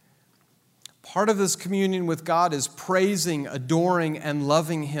 Part of this communion with God is praising, adoring, and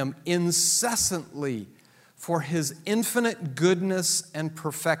loving Him incessantly for His infinite goodness and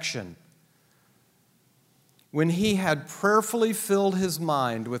perfection. When he had prayerfully filled his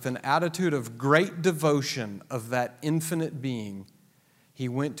mind with an attitude of great devotion of that infinite being, he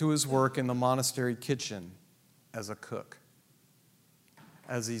went to his work in the monastery kitchen as a cook.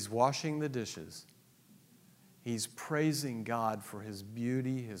 As he's washing the dishes, he's praising God for His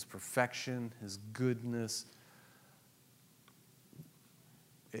beauty, His perfection, His goodness.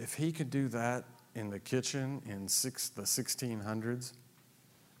 If he could do that in the kitchen in the 1600s,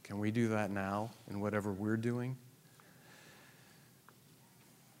 can we do that now in whatever we're doing?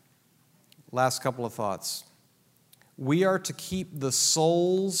 Last couple of thoughts. We are to keep the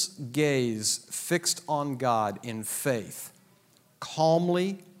soul's gaze fixed on God in faith,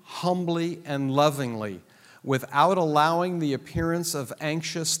 calmly, humbly, and lovingly, without allowing the appearance of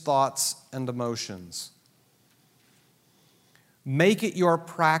anxious thoughts and emotions. Make it your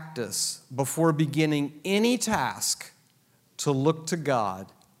practice before beginning any task to look to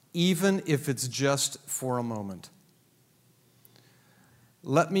God, even if it's just for a moment.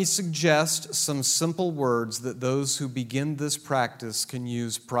 Let me suggest some simple words that those who begin this practice can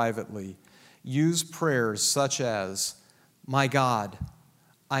use privately. Use prayers such as, "My God,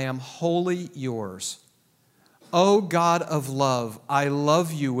 I am wholly yours. O God of love, I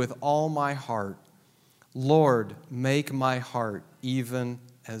love you with all my heart. Lord, make my heart even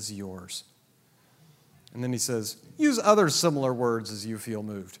as yours." And then he says, use other similar words as you feel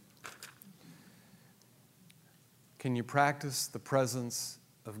moved. Can you practice the presence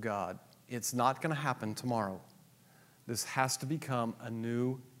of God? It's not going to happen tomorrow. This has to become a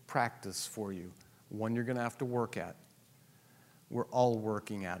new practice for you, one you're going to have to work at. We're all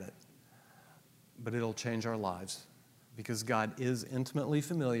working at it. But it'll change our lives because God is intimately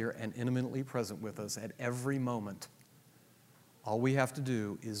familiar and intimately present with us at every moment. All we have to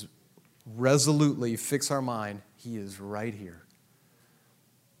do is resolutely fix our mind. He is right here.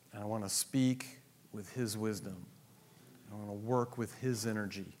 And I want to speak with His wisdom. I want to work with His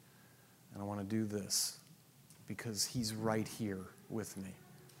energy. And I want to do this because He's right here with me.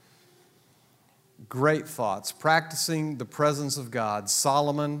 Great thoughts. Practicing the presence of God.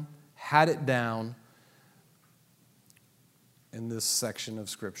 Solomon had it down in this section of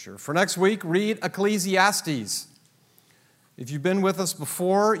Scripture. For next week, read Ecclesiastes. If you've been with us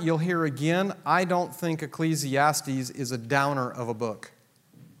before, you'll hear again, I don't think Ecclesiastes is a downer of a book.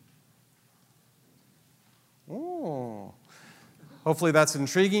 Oh, hopefully that's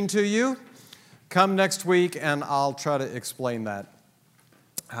intriguing to you. Come next week and I'll try to explain that,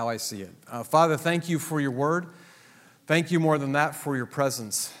 how I see it. Father, thank you for your word. Thank you more than that for your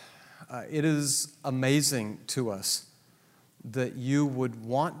presence. It is amazing to us that you would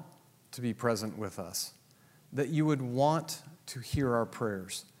want to be present with us, that you would want to hear our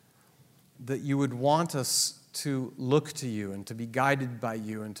prayers, that you would want us to look to you and to be guided by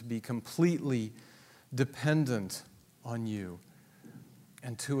you and to be completely dependent on you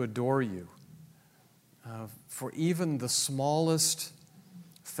and to adore you. For even the smallest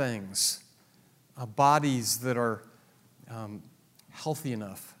things, bodies that are healthy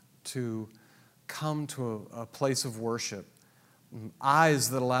enough to come to a place of worship, eyes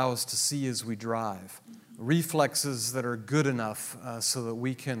that allow us to see as we drive, reflexes that are good enough so that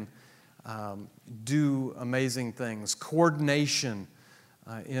we can do amazing things, coordination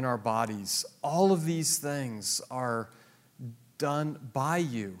in our bodies. All of these things are done by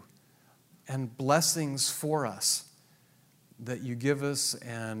you and blessings for us that you give us,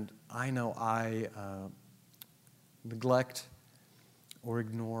 and I know I neglect or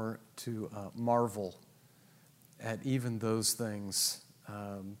ignore to marvel at even those things.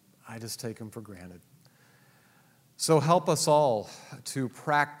 I just take them for granted. So help us all to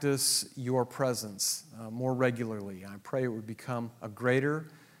practice your presence more regularly. I pray it would become a greater,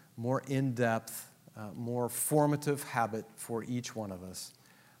 more in-depth, more formative habit for each one of us.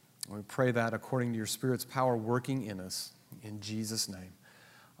 We pray that according to your Spirit's power working in us. In Jesus' name,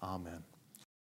 amen.